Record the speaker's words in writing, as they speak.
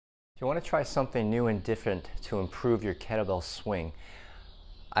If you want to try something new and different to improve your kettlebell swing,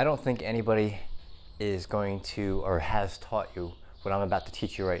 I don't think anybody is going to or has taught you what I'm about to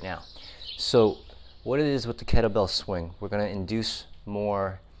teach you right now. So what it is with the kettlebell swing, we're going to induce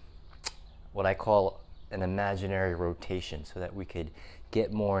more what I call an imaginary rotation so that we could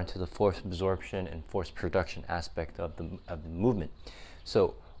get more into the force absorption and force production aspect of the movement.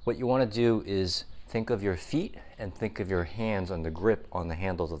 So what you want to do is think of your feet and think of your hands on the grip on the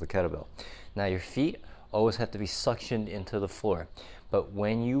handles of the kettlebell. Now your feet always have to be suctioned into the floor, but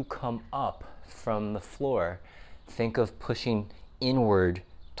when you come up from the floor, think of pushing inward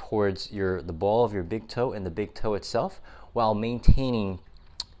towards the ball of your big toe and the big toe itself while maintaining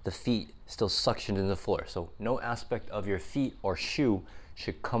the feet still suctioned into the floor. So no aspect of your feet or shoe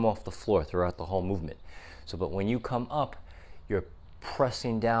should come off the floor throughout the whole movement. But when you come up, you're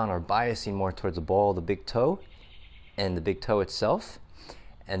pressing down or biasing more towards the ball of the big toe and the big toe itself.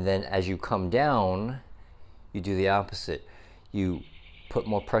 And then as you come down, you do the opposite. You put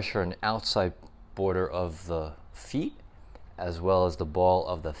more pressure on the outside border of the feet as well as the ball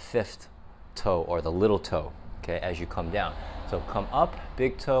of the fifth toe or the little toe, okay, as you come down. So come up,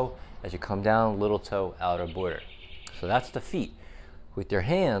 big toe, as you come down, little toe, outer border. So that's the feet. With your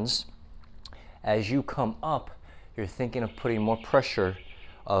hands, as you come up, you're thinking of putting more pressure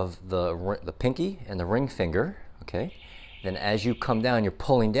of the pinky and the ring finger, okay? Then as you come down, you're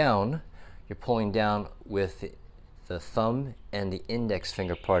pulling down with the thumb and the index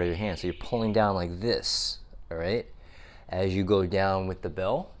finger part of your hand. So you're pulling down like this, all right? As you go down with the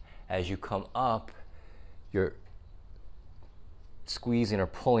bell, as you come up, you're squeezing or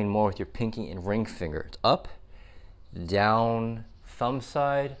pulling more with your pinky and ring finger. It's up, down, thumb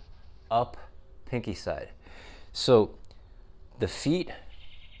side, up, pinky side. So the feet,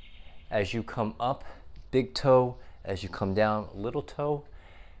 as you come up, big toe, as you come down, little toe.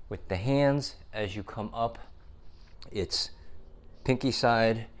 With the hands, as you come up, it's pinky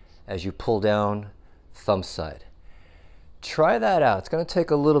side, as you pull down, thumb side. Try that out. It's going to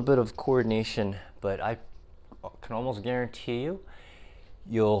take a little bit of coordination, but I can almost guarantee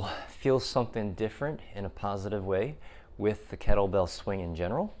you'll feel something different in a positive way with the kettlebell swing in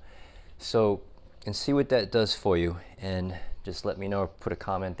general. So, and see what that does for you, and just let me know or put a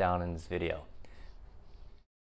comment down in this video.